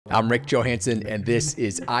I'm Rick Johanson, and this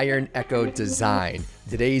is IronEcho Design.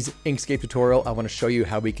 Today's Inkscape tutorial, I want to show you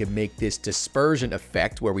how we can make this dispersion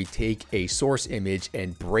effect where we take a source image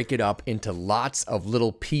and break it up into lots of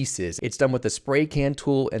little pieces. It's done with the spray can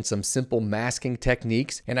tool and some simple masking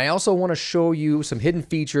techniques. And I also want to show you some hidden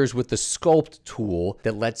features with the sculpt tool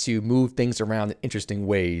that lets you move things around in interesting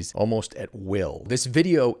ways, almost at will. This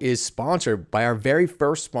video is sponsored by our very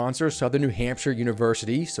first sponsor, Southern New Hampshire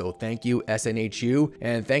University. So thank you, SNHU,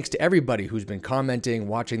 and thanks to everybody who's been commenting,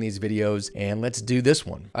 watching these videos, and let's do this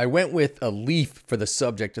one. I went with a leaf for the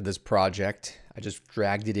subject of this project. I just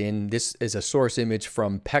dragged it in. This is a source image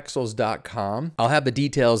from pexels.com. I'll have the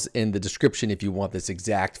details in the description if you want this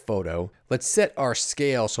exact photo. Let's set our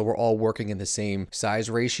scale so we're all working in the same size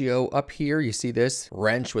ratio. Up here, you see this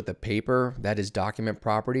wrench with the paper. That is document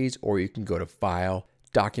properties, or you can go to File,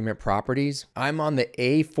 Document Properties. I'm on the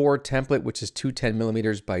A4 template, which is 210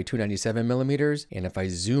 millimeters by 297 millimeters. And if I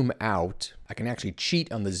zoom out, I can actually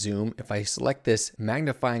cheat on the zoom. If I select this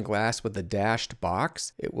magnifying glass with the dashed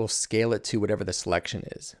box, it will scale it to whatever the selection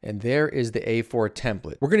is. And there is the A4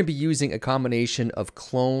 template. We're going to be using a combination of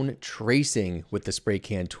clone tracing with the spray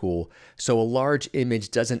can tool, so a large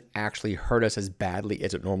image doesn't actually hurt us as badly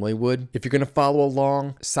as it normally would. If you're going to follow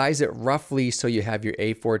along, size it roughly so you have your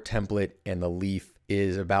A4 template and the leaf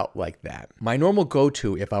is about like that. My normal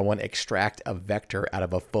go-to if I want to extract a vector out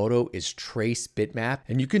of a photo is trace bitmap,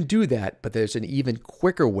 and you can do that, but there's an even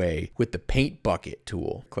quicker way with the paint bucket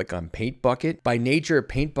tool. Click on paint bucket. By nature,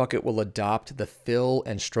 paint bucket will adopt the fill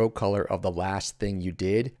and stroke color of the last thing you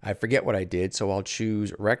did. I forget what I did, so I'll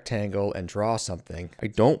choose rectangle and draw something. I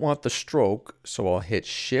don't want the stroke, so I'll hit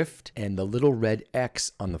shift and the little red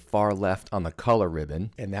X on the far left on the color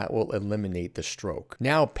ribbon, and that will eliminate the stroke.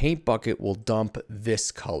 Now paint bucket will dump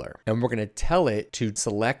this color, and we're going to tell it to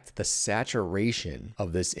select the saturation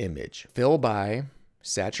of this image. Fill by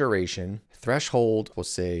saturation, threshold we'll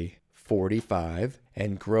say 45,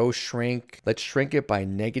 and grow shrink, let's shrink it by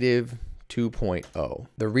negative 2.0.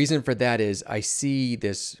 The reason for that is I see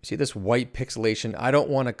this white pixelation. I don't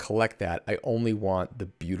want to collect that. I only want the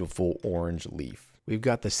beautiful orange leaf. We've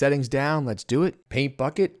got the settings down. Let's do it. Paint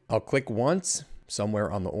bucket. I'll click once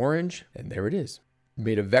somewhere on the orange, and there it is.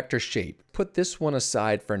 Made a vector shape. Put this one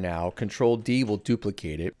aside for now. Control D will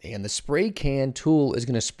duplicate it. And the spray can tool is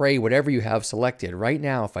going to spray whatever you have selected. Right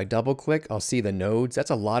now, if I double click, I'll see the nodes. That's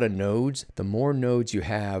a lot of nodes. The more nodes you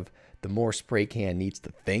have, the more spray can needs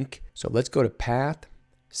to think. So let's go to Path,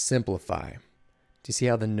 Simplify. Do you see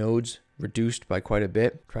how the nodes reduced by quite a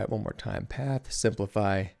bit? Try it one more time. Path,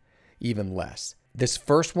 Simplify, even less. This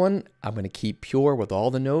first one, I'm going to keep pure with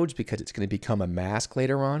all the nodes because it's going to become a mask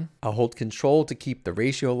later on. I'll hold Control to keep the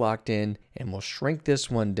ratio locked in, and we'll shrink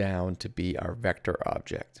this one down to be our vector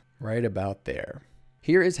object, right about there.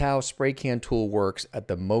 Here is how Spray Can Tool works at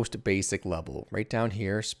the most basic level. Right down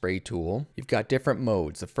here, Spray Tool. You've got different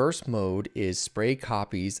modes. The first mode is spray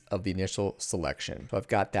copies of the initial selection. So I've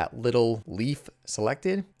got that little leaf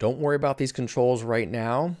selected. Don't worry about these controls right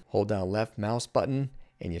now. Hold down left mouse button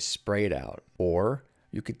and you spray it out. Or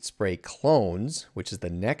you could spray clones, which is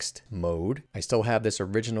the next mode. I still have this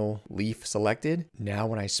original leaf selected. Now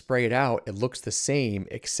when I spray it out, it looks the same,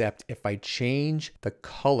 except if I change the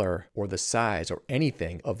color or the size or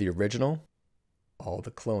anything of the original, all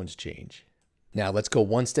the clones change. Now let's go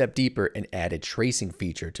one step deeper and add a tracing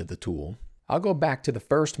feature to the tool. I'll go back to the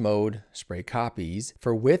first mode, spray copies.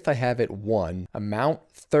 For width, I have it 1. Amount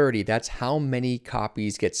 30, that's how many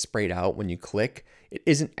copies get sprayed out when you click. It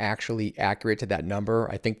isn't actually accurate to that number.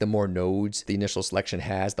 I think the more nodes the initial selection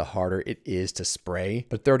has, the harder it is to spray,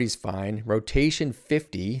 but 30 is fine. Rotation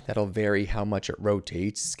 50, that'll vary how much it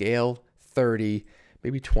rotates. Scale 30,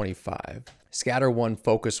 maybe 25. Scatter 1,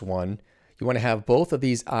 focus 1. You want to have both of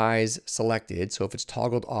these eyes selected, so if it's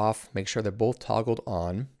toggled off, make sure they're both toggled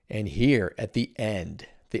on. And here at the end,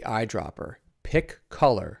 the eyedropper, pick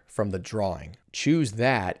color from the drawing. Choose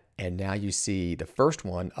that, and now you see the first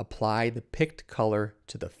one, apply the picked color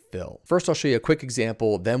to the fill. First, I'll show you a quick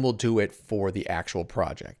example, then we'll do it for the actual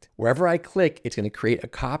project. Wherever I click, it's going to create a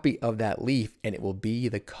copy of that leaf, and it will be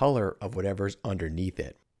the color of whatever's underneath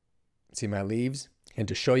it. See my leaves? And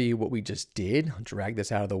to show you what we just did, I'll drag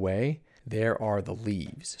this out of the way. There are the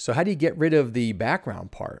leaves. So how do you get rid of the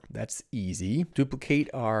background part? That's easy.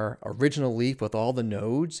 Duplicate our original leaf with all the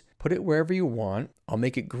nodes, put it wherever you want. I'll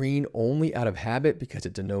make it green only out of habit because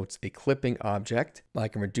it denotes a clipping object. I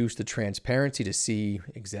can reduce the transparency to see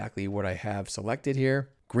exactly what I have selected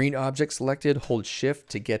here. Green object selected, hold shift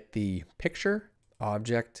to get the picture,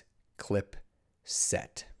 object, clip,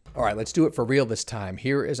 set. All right, let's do it for real this time.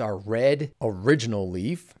 Here is our red original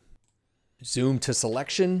leaf. Zoom to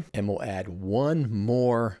selection, and we'll add one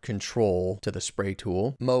more control to the spray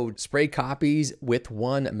tool. Mode, spray copies, width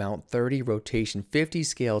 1, amount 30, rotation 50,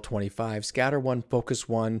 scale 25, scatter 1, focus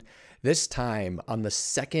 1. This time on the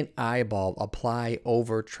second eyeball, apply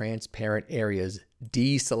over transparent areas.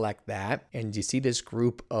 Deselect that, and you see this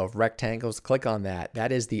group of rectangles, click on that.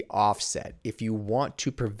 That is the offset. If you want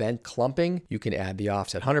to prevent clumping, you can add the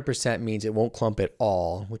offset. 100% means it won't clump at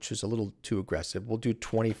all, which is a little too aggressive. We'll do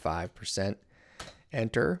 25%.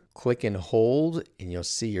 Enter, click and hold, and you'll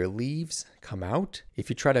see your leaves come out. If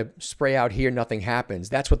you try to spray out here, nothing happens.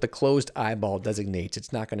 That's what the closed eyeball designates.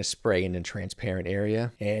 It's not going to spray in a transparent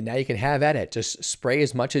area. And now you can have at it. Just spray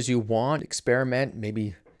as much as you want. Experiment,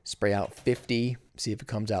 maybe spray out 50. See if it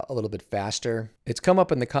comes out a little bit faster. It's come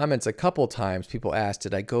up in the comments a couple times. People asked,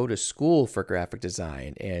 did I go to school for graphic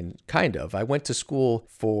design? And kind of. I went to school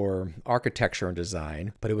for architecture and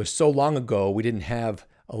design, but it was so long ago we didn't have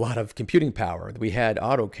a lot of computing power. We had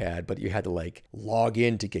AutoCAD, but you had to like log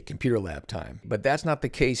in to get computer lab time. But that's not the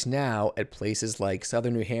case now at places like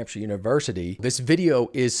Southern New Hampshire University. This video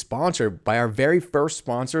is sponsored by our very first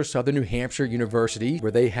sponsor, Southern New Hampshire University, where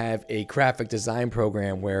they have a graphic design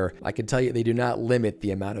program where I can tell you they do not limit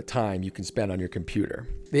the amount of time you can spend on your computer.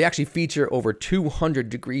 They actually feature over 200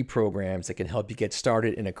 degree programs that can help you get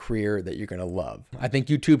started in a career that you're gonna love. I think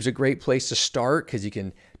YouTube's a great place to start because you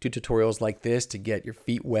can do tutorials like this to get your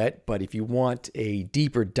feet wet. But if you want a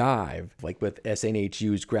deeper dive, like with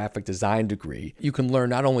SNHU's graphic design degree, you can learn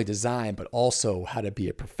not only design, but also how to be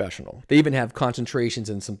a professional. They even have concentrations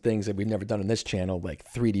in some things that we've never done on this channel,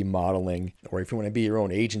 like 3D modeling, or if you want to be your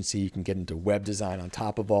own agency, you can get into web design on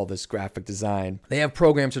top of all this graphic design. They have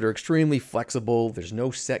programs that are extremely flexible. There's no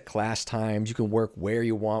set class times. You can work where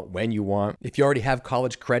you want, when you want. If you already have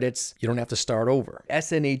college credits, you don't have to start over.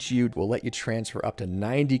 SNHU will let you transfer up to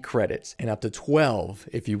 90 credits and up to 12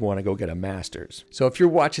 if you want to go get a master's. So if you're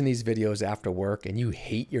watching these videos after work and you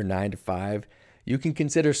hate your 9 to 5, you can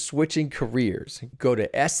consider switching careers. Go to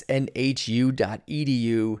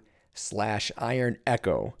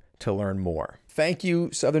snhu.edu/IronEcho to learn more. Thank you,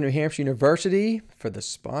 Southern New Hampshire University, for the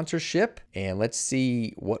sponsorship. And let's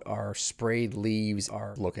see what our sprayed leaves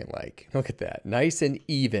are looking like. Look at that, nice and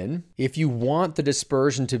even. If you want the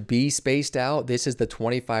dispersion to be spaced out, this is the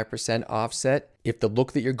 25% offset. If the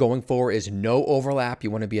look that you're going for is no overlap,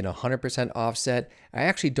 you want to be in 100% offset. I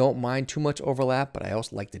actually don't mind too much overlap, but I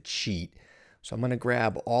also like to cheat. So I'm going to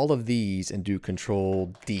grab all of these and do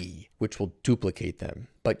Control D, which will duplicate them.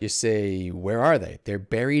 But you say, where are they? They're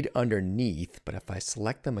buried underneath, but if I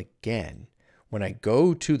select them again, when I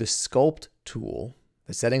go to the Sculpt tool,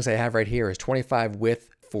 the settings I have right here is 25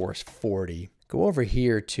 width, force 40. Go over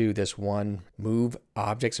here to this one, move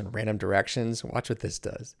objects in random directions. Watch what this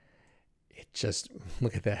does. It just,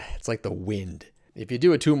 look at that. It's like the wind. If you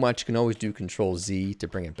do it too much, you can always do Control Z to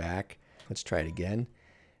bring it back. Let's try it again.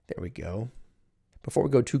 There we go. Before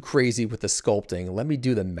we go too crazy with the sculpting, let me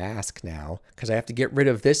do the mask now, because I have to get rid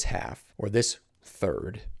of this half, or this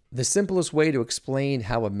third. The simplest way to explain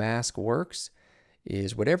how a mask works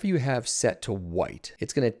is whatever you have set to white,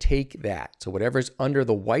 it's going to take that. So whatever's under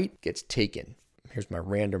the white gets taken. Here's my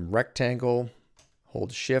random rectangle.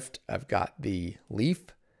 Hold Shift. I've got the leaf,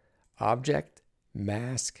 object,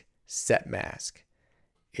 mask, set mask.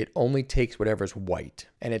 It only takes whatever's white,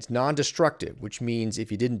 and it's non-destructive, which means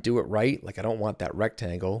if you didn't do it right, like I don't want that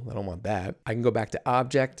rectangle, I don't want that, I can go back to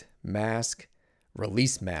object, mask,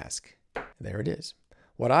 release mask. There it is.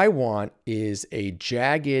 What I want is a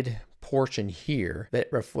jagged portion here that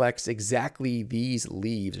reflects exactly these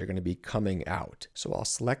leaves are going to be coming out. So I'll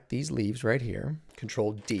select these leaves right here,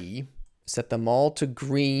 Control D. Set them all to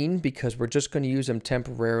green because we're just going to use them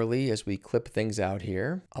temporarily as we clip things out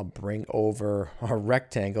here. I'll bring over our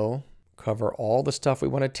rectangle, cover all the stuff we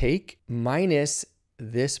want to take, minus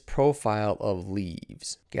this profile of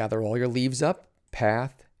leaves. Gather all your leaves up,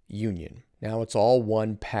 path, union. Now it's all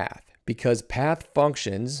one path because path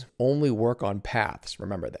functions only work on paths.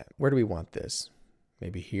 Remember that. Where do we want this?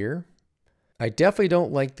 Maybe here? I definitely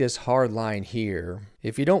don't like this hard line here.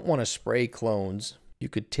 If you don't want to spray clones, you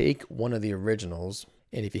could take one of the originals,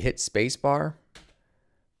 and if you hit spacebar,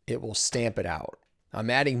 it will stamp it out. I'm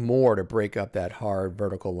adding more to break up that hard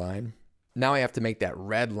vertical line. Now I have to make that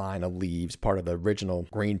red line of leaves part of the original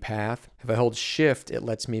green path. If I hold Shift, it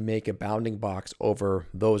lets me make a bounding box over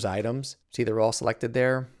those items. See, they're all selected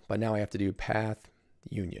there, but now I have to do path,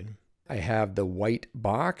 union. I have the white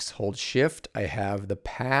box, hold Shift. I have the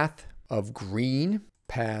path of green,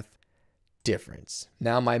 path, difference.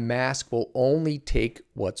 Now my mask will only take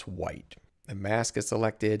what's white. The mask is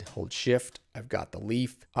selected, hold Shift. I've got the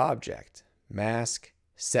leaf, object, mask,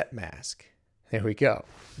 set mask. There we go.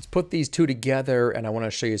 Let's put these two together, and I want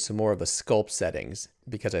to show you some more of the sculpt settings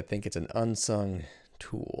because I think it's an unsung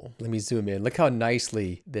tool. Let me zoom in. Look how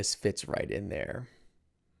nicely this fits right in there.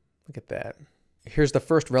 Look at that. Here's the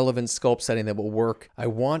first relevant sculpt setting that will work. I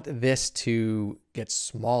want this to get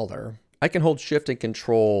smaller. I can hold Shift and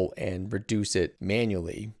Control and reduce it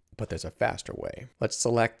manually, but there's a faster way. Let's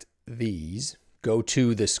select these. Go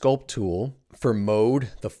to the Sculpt tool. For mode,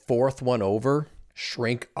 the fourth one over,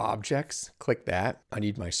 Shrink Objects. Click that. I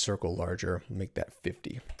need my circle larger. Make that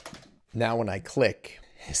 50. Now when I click,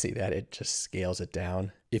 see that? It just scales it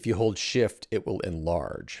down. If you hold Shift, it will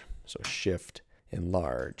enlarge. So Shift,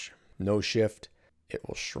 enlarge. No Shift, it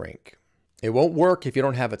will shrink. It won't work if you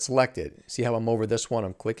don't have it selected. See how I'm over this one,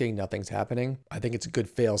 I'm clicking, nothing's happening? I think it's a good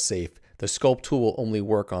fail-safe. The Sculpt tool will only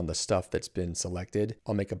work on the stuff that's been selected.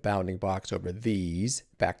 I'll make a bounding box over these.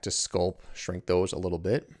 Back to Sculpt, shrink those a little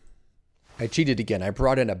bit. I cheated again, I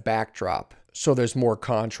brought in a backdrop. So there's more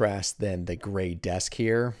contrast than the gray desk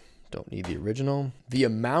here. Don't need the original. The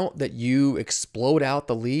amount that you explode out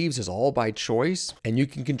the leaves is all by choice, and you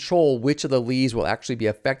can control which of the leaves will actually be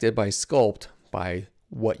affected by Sculpt by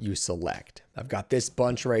what you select. I've got this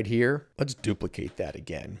bunch right here. Let's duplicate that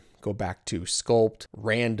again. Go back to Sculpt,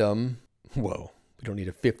 Random. Whoa, we don't need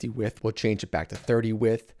a 50 width. We'll change it back to 30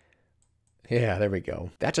 width. Yeah, there we go.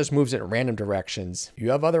 That just moves it in random directions.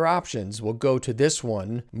 You have other options. We'll go to this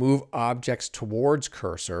one, move objects towards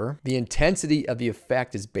cursor. The intensity of the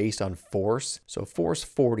effect is based on force. So force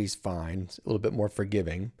 40 is fine. It's a little bit more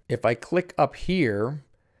forgiving. If I click up here,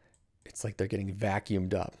 it's like they're getting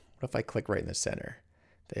vacuumed up. What if I click right in the center?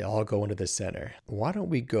 They all go into the center. Why don't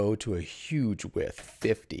we go to a huge width,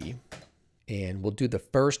 50, and we'll do the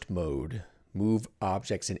first mode. Move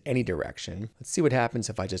objects in any direction. Let's see what happens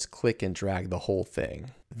if I just click and drag the whole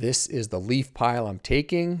thing. This is the leaf pile I'm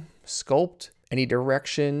taking. Sculpt any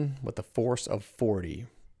direction with a force of 40.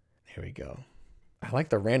 There we go. I like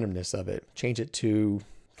the randomness of it. Change it to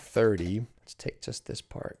 30. Let's take just this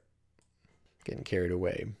part. Getting carried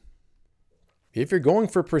away. If you're going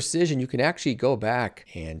for precision, you can actually go back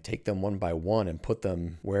and take them one by one and put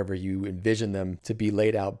them wherever you envision them to be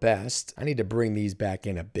laid out best. I need to bring these back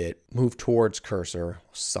in a bit. Move towards cursor.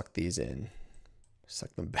 Suck these in.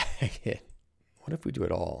 Suck them back in. What if we do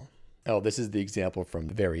it all? Oh, this is the example from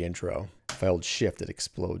the very intro. If I hold Shift, it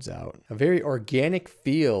explodes out. A very organic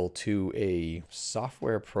feel to a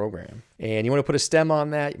software program. And you want to put a stem on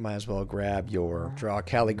that, you might as well grab your Draw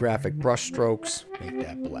Calligraphic brush strokes, make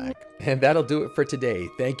that black. And that'll do it for today.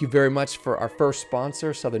 Thank you very much for our first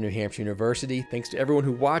sponsor, Southern New Hampshire University. Thanks to everyone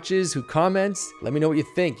who watches, who comments. Let me know what you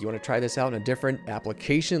think. You want to try this out in a different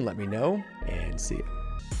application? Let me know, and see you.